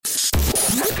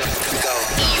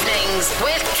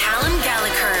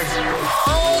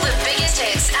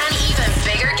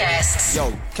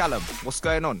Callum, what's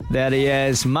going on? There he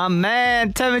is, my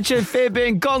man, Timothy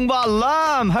Fabian Gongba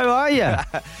Lam. How are you?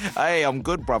 Hey, I'm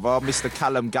good, brother. Mr.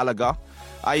 Callum Gallacher.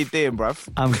 How you doing, bruv?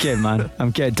 I'm good, man.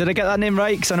 I'm good. Did I get that name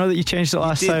right? Because I know that you changed it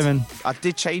last time. And I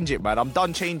did change it, man. I'm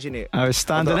done changing it. I was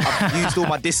standing. I've used all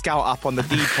my discount up on the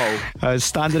depot. I was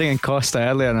standing in Costa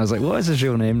earlier, and I was like, "What is his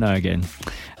real name now again?"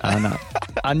 And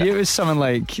I knew it was something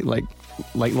like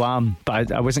Lamb,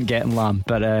 but I wasn't getting Lamb.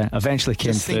 But eventually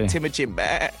came Just through. think Timothy,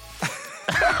 man.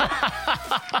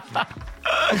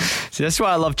 See, this is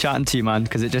why I love chatting to you, man,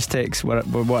 because it just takes we're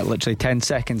literally 10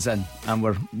 seconds in and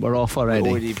we're off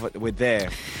already. We're there.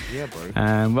 Yeah,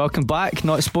 bro. Welcome back.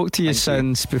 Not spoke to you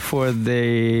since before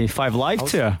the 5 Live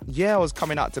tour. Yeah, I was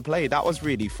coming out to play. That was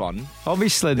really fun.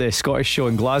 Obviously, the Scottish show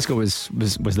in Glasgow was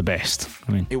the best.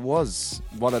 I mean, it was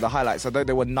one of the highlights. I know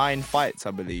there were 9 fights,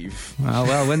 I believe.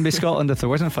 Well, wouldn't be Scotland if there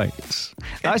wasn't fights.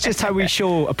 That's just how we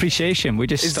show appreciation. We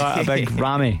just start a big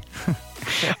rammy.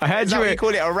 I heard you call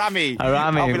it a rammy. A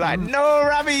rammy. I'll be like, no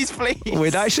rammies, please.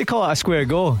 We'd actually call it a square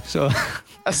goal. So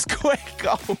a square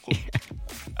goal.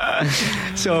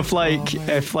 So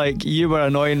if you were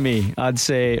annoying me, I'd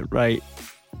say, right,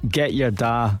 get your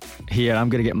da here, I'm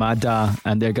going to get my da,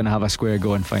 and they're going to have a square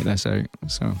go and fight this out.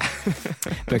 So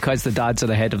because the dads are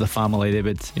the head of the family, they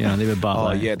would battle.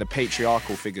 Oh yeah, the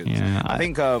patriarchal figures. Yeah, I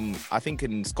think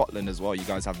in Scotland as well, you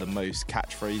guys have the most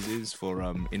catchphrases for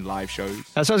in live shows.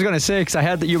 That's what I was going to say, because I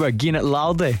heard that you were gin it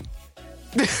laldy.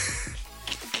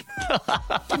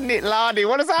 Gin lardy,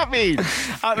 what does that mean?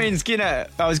 That means gin it.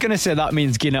 I was going to say that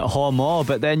means gin it homo,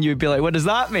 but then you'd be like, what does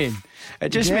that mean? It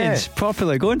just means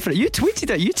properly going for it. You tweeted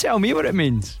it. You tell me what it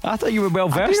means. I thought you were well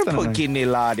versed in it. I didn't put gin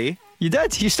lardy. You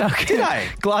did. You started. Did I?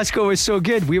 Glasgow was so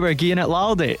good. We were gin it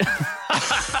laldy.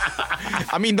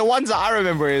 I mean, the ones that I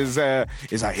remember is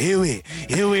like here we.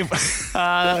 That's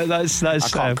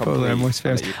probably the most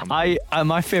famous.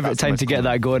 My favourite time to get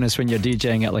that going is when you're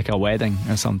DJing at like a wedding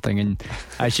or something, and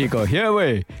as you go here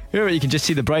we, you can just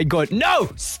see the bride going,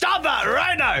 "No, stop that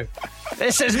right now!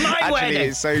 This is my wedding."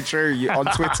 It's so true. On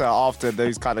Twitter, after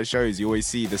those kind of shows, you always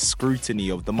see the scrutiny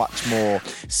of the much more.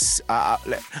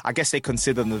 I guess they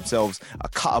consider themselves a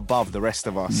cut above the rest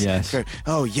of us. Yes. So,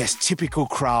 oh yes, typical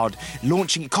crowd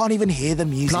launching. You can't even hear the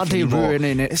music bloody anymore.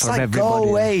 Ruining it It's for like everybody. Go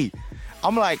away.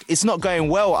 I'm like, it's not going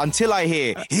well until I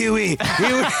hear here we.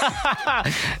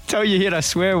 Till you hear a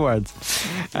swear word.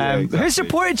 Exactly. Who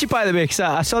supported you, by the way? Because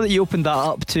I saw that you opened that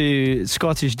up to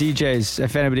Scottish DJs.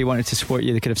 If anybody wanted to support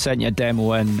you, they could have sent you a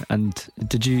demo in. And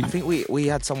did you? I think we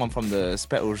had someone from the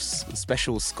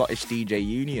special Scottish DJ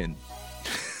Union.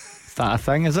 Is that a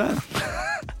thing? Is it?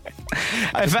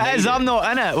 If it is, I'm not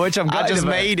in it. Which I'm glad. I just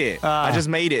made it. I just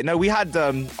made it. No, we had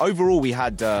overall we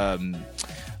had.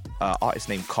 Artist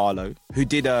named Carlo, who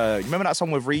did remember that song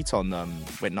with Riton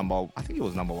went I think it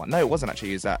was number 1. No, it wasn't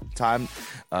actually. It was that time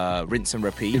Rinse and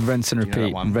Repeat. Rinse and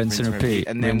Repeat. Rinse and Repeat.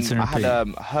 And then I had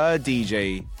her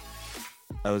DJ.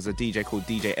 There was a DJ called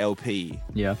DJ LP.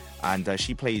 Yeah. And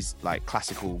she plays like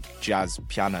classical jazz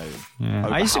piano. Yeah.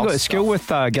 I used to go to school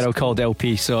with a girl called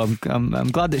LP, so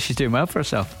I'm glad that she's doing well for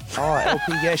herself. Oh,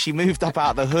 LP, yeah, she moved up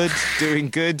out of the hood,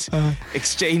 doing good.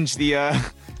 Exchanged the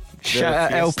shout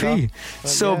out LP.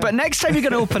 But next time you're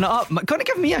going to open it up, gonna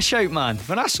give me a shout, man.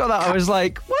 When I saw that, I was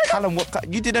like, what? Callum,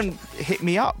 you didn't hit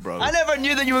me up, bro. I never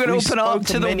knew that you were going to open it up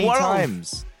to the many world.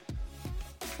 Times.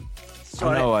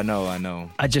 Sorry. I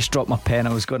know. I just dropped my pen.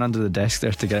 I was going under the desk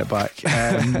there to get it back.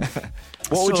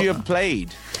 What would you have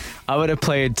played? I would have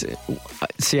played.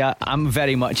 See, I'm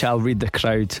very much. I'll read the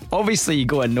crowd. Obviously, you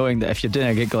go in knowing that if you're doing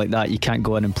a gig like that, you can't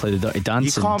go in and play the Dirty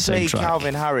Dancing. You can't play soundtrack.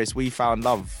 Calvin Harris, We Found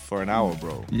Love for an hour,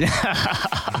 bro. Yeah.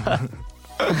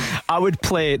 I would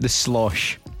play the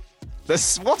Slosh.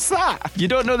 What's that? You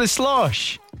don't know the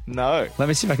Slosh? No. Let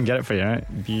me see if I can get it for you. Right?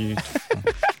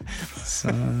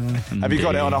 Have you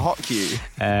got it on a hotkey?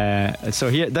 So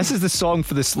here, this is the song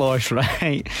for the Slosh,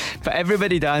 right? But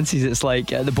everybody dances. It's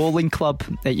like at the bowling club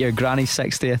at your granny's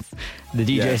 60th. The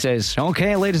DJ says,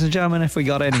 "Okay, ladies and gentlemen, if we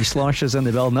got any sloshers in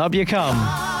the building, up you come."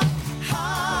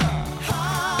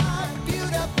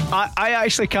 I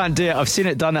actually can't do it. I've seen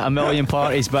it done at a million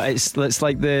parties, but it's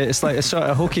like a sort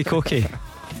of hokey cokey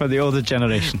for the older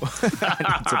generation.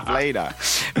 I need to play that.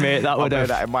 Mate, that would bear have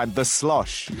that in mind. The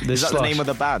Slosh. Is that the name of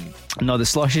the band? No, the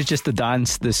Slosh is just the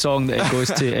dance. The song that it goes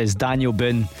to is Daniel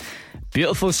Boone.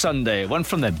 Beautiful Sunday, one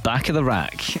from the back of the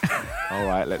rack. All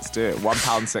right, let's do it.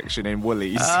 £1 section in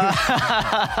Woolies.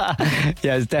 Yeah,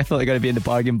 it's definitely going to be in the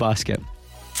bargain basket.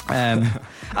 And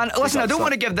listen, I don't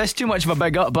want to give this too much of a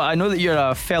big up, but I know that you're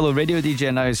a fellow radio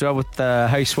DJ now as well with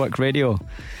Housework Radio.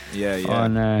 Yeah. I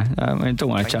don't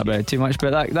want to chat about it too much,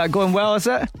 but that going well, is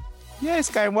it? Yeah,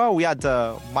 it's going well. We had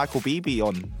Michael Beebe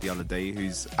on the other day,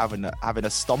 who's having a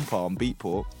stomper on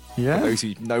Beatport. Yeah. For those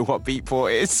who know what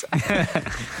Beatport is.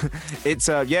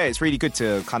 It's really good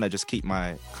to kind of just keep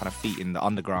my kind of feet in the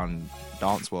underground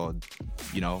dance world,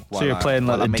 you know. So you're playing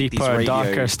like the deeper,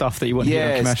 darker stuff that you want to hear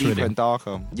on commercial radio. Yeah, deeper and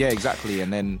darker. Yeah, exactly.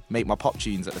 And then make my pop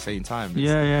tunes at the same time.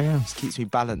 Yeah. Just keeps me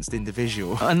balanced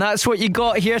individual. And that's what you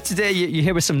got here today. You're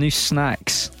here with some new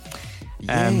snacks.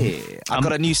 Yeah, I've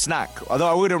got a new snack. Although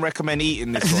I wouldn't recommend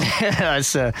eating this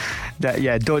one.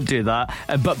 Don't do that.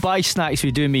 But by snacks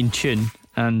we do mean tune.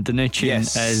 And the new tune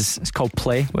is called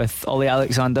Play with Ollie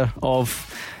Alexander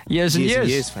of Years and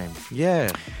Years fame.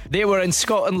 Yeah. They were in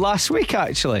Scotland last week,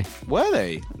 actually. Were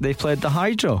they? They played the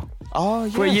Hydro. Oh,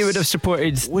 yes. Where you would have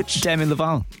supported Demi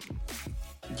Lovato.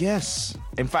 Yes.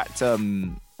 In fact,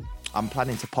 I'm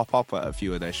planning to pop up at a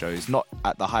few of their shows. Not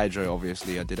at the Hydro,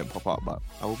 obviously. I didn't pop up, but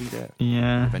I will be there.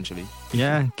 Yeah. Eventually.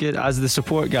 Yeah, good. As the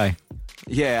support guy.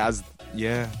 Yeah,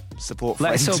 support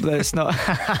friend. Let's hope that it's not...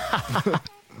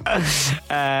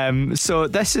 So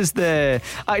this is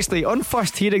actually on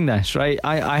first hearing this, right,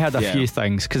 I had a few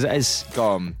things, because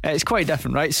it's quite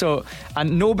different, right? So,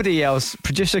 and nobody else,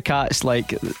 producer Cat's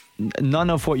like, none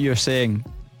of what you're saying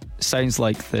sounds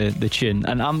like the tune,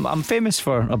 and I'm famous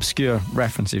for obscure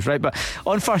references, right? But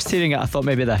on first hearing it, I thought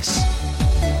maybe this.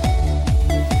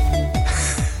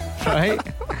 Right?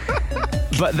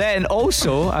 But then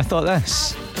also I thought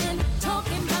this.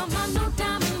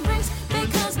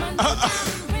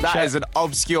 That is an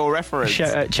obscure reference.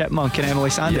 Shout out Chipmunk and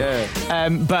Emily Sanders. Yeah.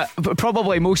 But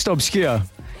probably most obscure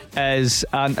is,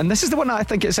 and this is the one that I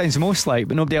think it sounds most like,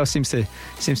 but nobody else seems to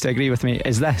agree with me,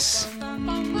 is this.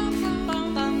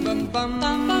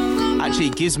 Actually,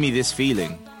 it gives me this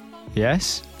feeling.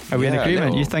 Yes? Are we in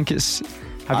agreement? You think it's...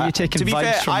 Have you taken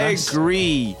vibes from this? I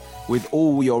agree with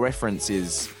all your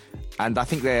references, and I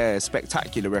think they're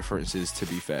spectacular references, to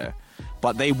be fair.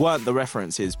 But they weren't the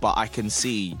references, but I can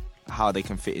see how they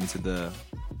can fit into the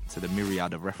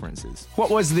myriad of references. What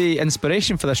was the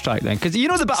inspiration for this track then? Because you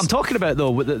know the bit I'm talking about,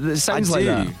 though, that sounds like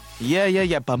that.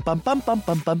 Yeah. Bum bum bum bum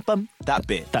bum bum bum. That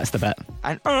bit. That's the bit.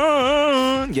 And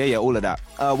all of that.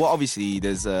 Well, obviously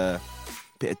there's a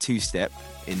bit of two-step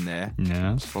in there.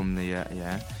 Yeah. From the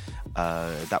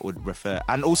that would refer,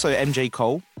 and also MJ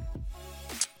Cole.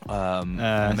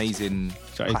 Amazing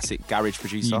classic garage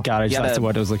producer. Garage, that's the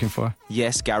word I was looking for.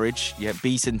 Yes, garage. Yeah,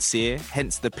 Be Sincere.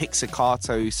 Hence the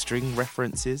pizzicato string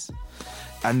references.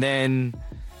 And then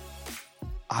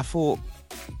I thought,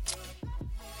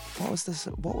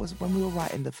 what was when we were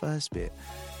writing the first bit?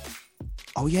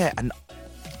 Oh yeah, and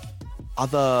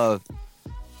other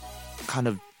kind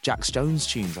of Jax Jones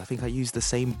tunes. I think I used the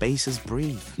same bass as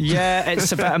Breathe. Yeah,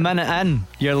 it's about a minute in.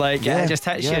 You're like, it just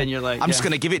hits you, and you're like, I'm just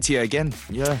going to give it to you again.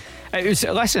 Yeah.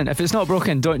 Listen, if it's not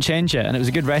broken, don't change it. And it was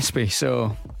a good recipe,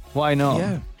 so why not?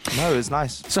 Yeah. No, it was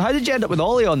nice. So how did you end up with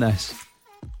Ollie on this?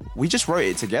 We just wrote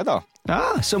it together.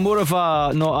 So more of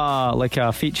not like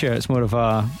a feature, it's more of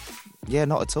a... Yeah,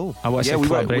 not at all. I want to say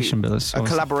collaboration, but it's... A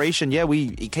collaboration, yeah.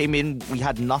 He came in, we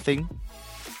had nothing.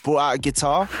 Brought out a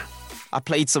guitar. I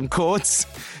played some chords.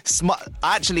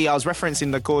 Actually, I was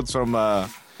referencing the chords from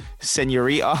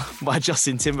Senorita by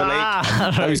Justin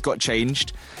Timberlake. Those got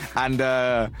changed. And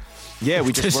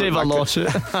we just... To save a lawsuit.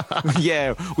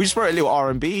 Yeah, we just wrote a little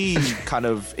R&B kind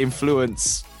of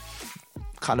influence,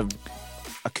 kind of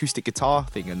acoustic guitar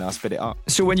thing, and I sped it up.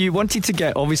 So when you wanted to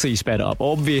get, obviously you sped it up.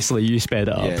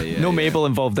 No Mabel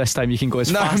involved this time. You can go as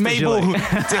fast Mabel,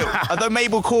 as you like. Although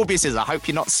Mabel Corby says, I hope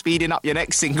you're not speeding up your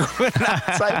next single.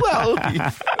 It's like, well.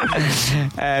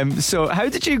 So how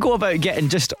did you go about getting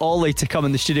just Ollie to come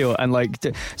in the studio and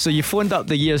so you phoned up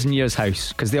the Years and Years house,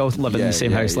 because they all live in the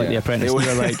same house like The Apprentice.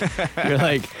 You're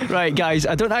like, right guys,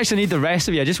 I don't actually need the rest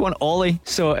of you. I just want Ollie.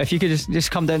 So if you could just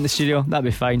come down to the studio, that'd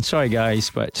be fine. Sorry guys,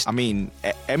 but I mean,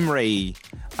 Emre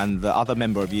and the other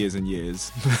member of Years and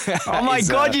Years. Oh my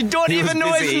God, you don't even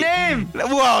know his name.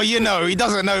 Well, he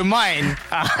doesn't know mine.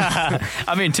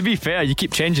 I mean, to be fair, you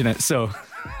keep changing it, so.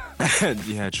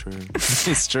 Yeah, true.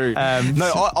 It's true.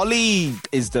 Ollie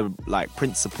is the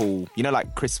principal,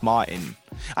 like Chris Martin.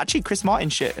 Actually, Chris Martin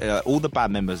all the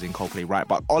band members in Coldplay write,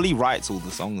 but Ollie writes all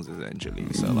the songs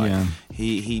essentially. So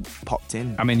he popped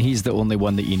in. I mean, he's the only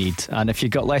one that you need, and if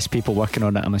you've got less people working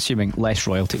on it, I'm assuming less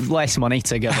royalty, less money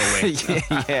to give away.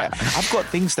 yeah, I've got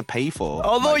things to pay for.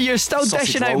 Although you're still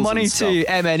dishing out money to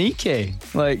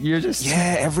MNEK, you're just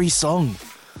every song.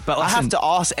 But I listen, have to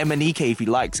ask Emanike if he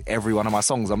likes every one of my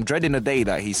songs. I'm dreading the day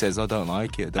that he says I don't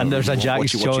like it. And there's a Jax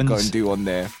What you go Jones. and do on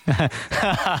there?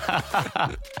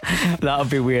 That'll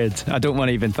be weird. I don't want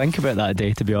to even think about that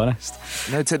day, to be honest.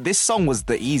 No, this song was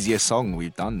the easiest song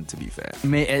we've done, to be fair.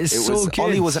 Mate, it's so good.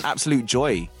 Ollie was an absolute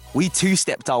joy. We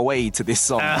two-stepped our way to this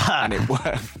song and it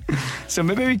worked. So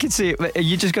maybe we could say, are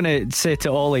you just going to say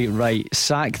to Ollie, right,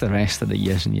 sack the rest of the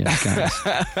years and years, guys?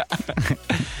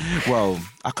 Well,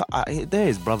 they're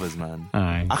his brothers, man.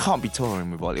 Aye. I can't be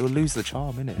touring with Ollie. It will lose the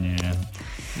charm, innit? Yeah.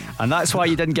 And that's why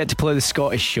you didn't get to play the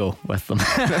Scottish show with them.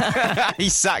 He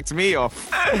sacked me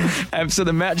off. So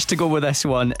the merch to go with this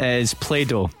one is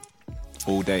Play-Doh.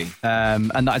 All day.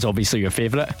 And that is obviously your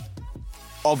favourite.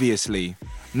 Obviously.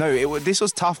 No, this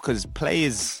was tough because play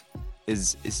is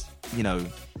you know,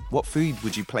 what food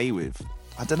would you play with?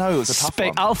 I don't know. It was a tough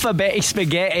one. Alphabetic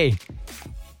spaghetti.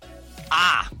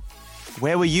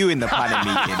 Where were you in the planning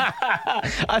meeting?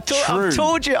 I've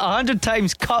told you 100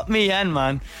 times, cut me in,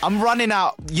 man. I'm running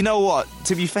out. You know what?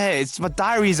 To be fair, my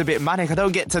diary is a bit manic. I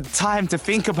don't get time to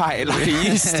think about it like I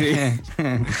used to.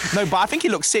 No, but I think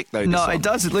it looks sick though. No, it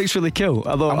does. It looks really cool.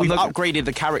 Although and we've upgraded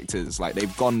the characters. Like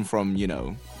they've gone from, you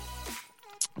know,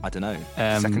 I don't know,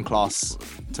 second class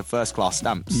to first class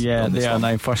stamps. Yeah, they are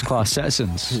now first class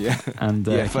citizens. Yeah, and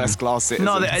first class citizens.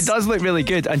 No, it does look really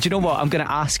good. And do you know what? I'm going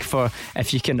to ask for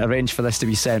if you can arrange for this to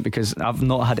be sent because I've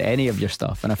not had any of your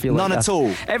stuff, and I feel like none at all.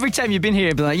 Every time you've been here,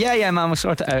 you've been like, yeah, man, we'll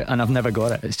sort it out, and I've never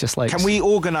got it. It's just like, can we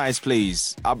organise,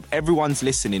 please? Everyone's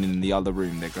listening in the other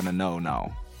room. They're gonna know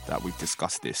now that we've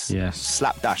discussed this. Yes.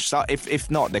 Slapdash. So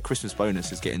if not, their Christmas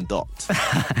bonus is getting docked.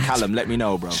 Callum, let me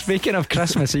know, bro. Speaking of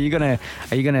Christmas, are you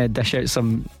gonna dish out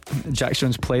some Jax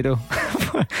Jones Play-Doh?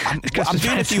 I'm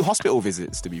doing a few hospital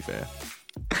visits, to be fair,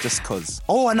 just cause.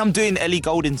 Oh, and I'm doing Ellie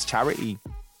Goulding's charity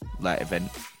event.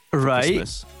 Right.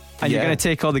 Christmas. And you're going to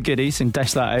take all the goodies and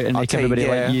dish that out and make everybody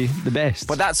like you the best.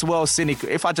 But that's well cynical.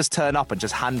 If I just turn up and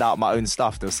just hand out my own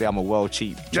stuff, they'll say I'm a well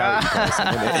cheap charity person,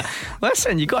 won't it?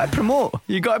 Listen, you got to promote.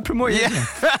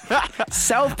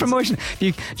 Self-promotion.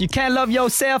 If you can't love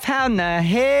yourself, how in the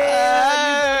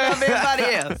hell you love everybody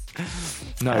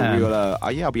else? No, we will.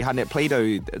 I'll be handing it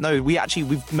Play-Doh. No,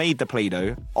 we've made the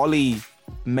Play-Doh. Ollie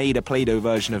made a Play-Doh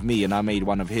version of me and I made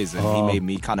one of his and he made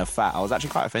me kind of fat. I was actually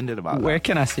quite offended about that. Where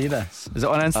can I see this? Is it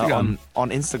on Instagram? On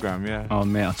Instagram, yeah. Oh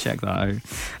mate, I'll check that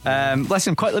out.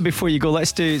 Listen, quickly before you go,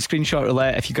 let's do Screenshot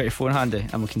Roulette if you got your phone handy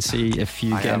and we can see if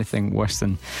you get anything worse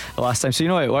than the last time. So you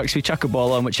know how it works, we chuck a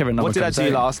ball on whichever number. What did I do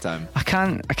out. last time? I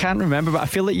can't remember, but I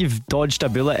feel like you've dodged a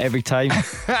bullet every time.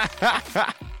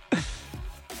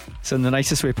 So in the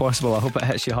nicest way possible. I hope it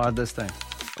hits you hard this time.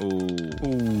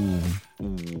 Ooh.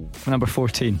 Number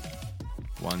 14.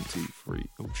 1, 2, 3.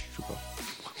 Oh, sugar.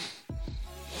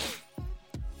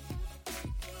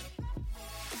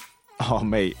 Oh,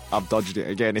 mate, I've dodged it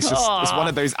again. It's just it's one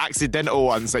of those accidental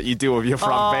ones that you do with your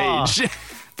front page.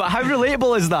 But how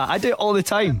relatable is that? I do it all the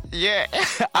time. Yeah.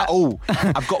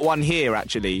 I've got one here,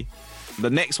 actually. The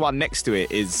next one next to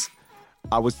it is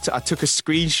I took a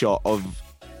screenshot of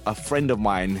a friend of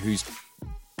mine who's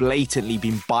blatantly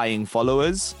been buying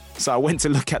followers. So I went to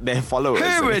look at their followers.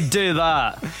 Who would do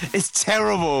that? It's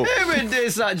terrible. Who would do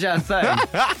such a thing?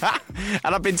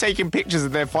 And I've been taking pictures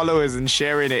of their followers and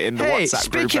sharing it in the WhatsApp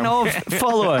group. Speaking of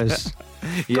followers,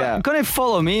 yeah, gonna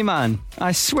follow me, man.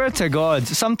 I swear to God,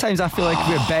 sometimes I feel like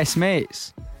we're best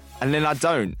mates. And then I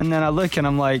don't. And then I look and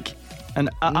I'm like, I'm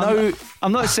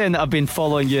not saying that I've been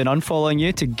following you and unfollowing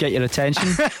you to get your attention.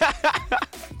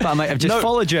 But I might have just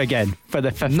followed you again for the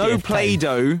 50th No time.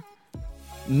 Play-Doh,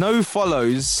 no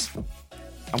follows,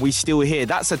 and we still here.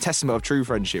 That's a testament of true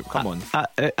friendship. Come on.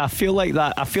 I feel like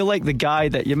that. I feel like the guy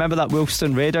that, you remember that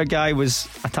Wolfstone Raider guy was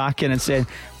attacking and saying,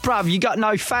 bruv, you got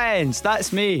no fans.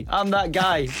 That's me. I'm that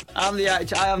guy. I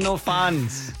have no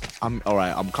fans. I'm all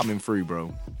right. I'm coming through,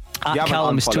 bro. At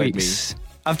Callum's tweets.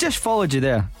 I've just followed you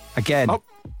there again.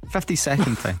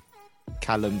 52nd time.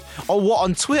 Callum. Oh, what,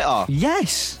 on Twitter?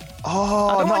 Yes. Oh,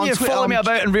 I don't want you to Twitter, follow me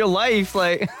about in real life,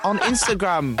 like on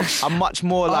Instagram. I'm much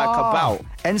more like about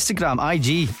Instagram,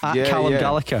 IG at Callum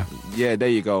Gallacher. Yeah, there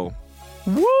you go.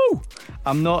 Woo!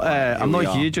 I'm not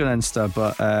huge on Insta,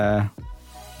 but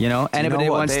anybody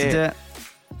wants to do it.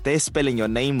 They're spelling your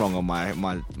name wrong on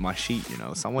my sheet, you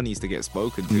know. Someone needs to get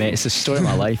spoken to. Mate, it's the story of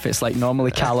my life. It's like normally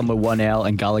Callum with one L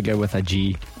and Gallagher with a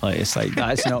G. Like, it's like,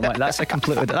 that's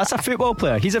a football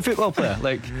player. He's a football player.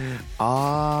 Like,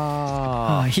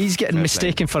 he's getting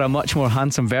mistaken for a much more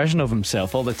handsome version of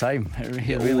himself all the time.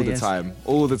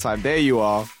 All the time. There you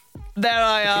are. There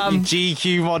I am.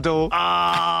 GQ model.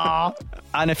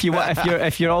 And if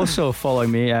you're also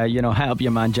following me, hit up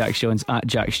your man Jax Jones at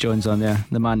Jax Jones on there.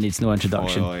 The man needs no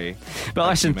introduction. Oi. But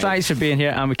listen, thanks for being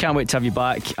here, and we can't wait to have you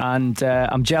back. And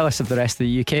I'm jealous of the rest of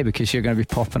the UK because you're going to be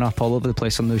popping up all over the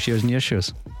place on those years and years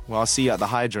shows. Well, I'll see you at the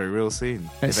Hydro real soon.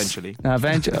 Eventually.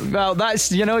 Well,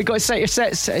 that's you got to set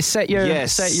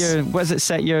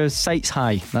your sights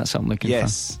high. That's what I'm looking for.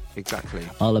 Yes. Exactly.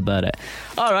 All about it.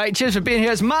 All right, cheers for being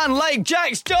here. It's man like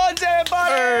Jax Jones,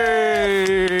 everybody.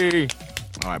 Hey.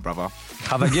 All right, brother.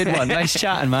 Have a good one. Nice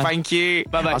chatting, man. Thank you.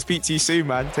 Bye-bye. I'll speak to you soon,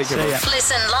 man. Take care.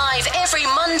 Listen live every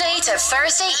Monday to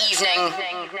Thursday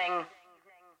evening.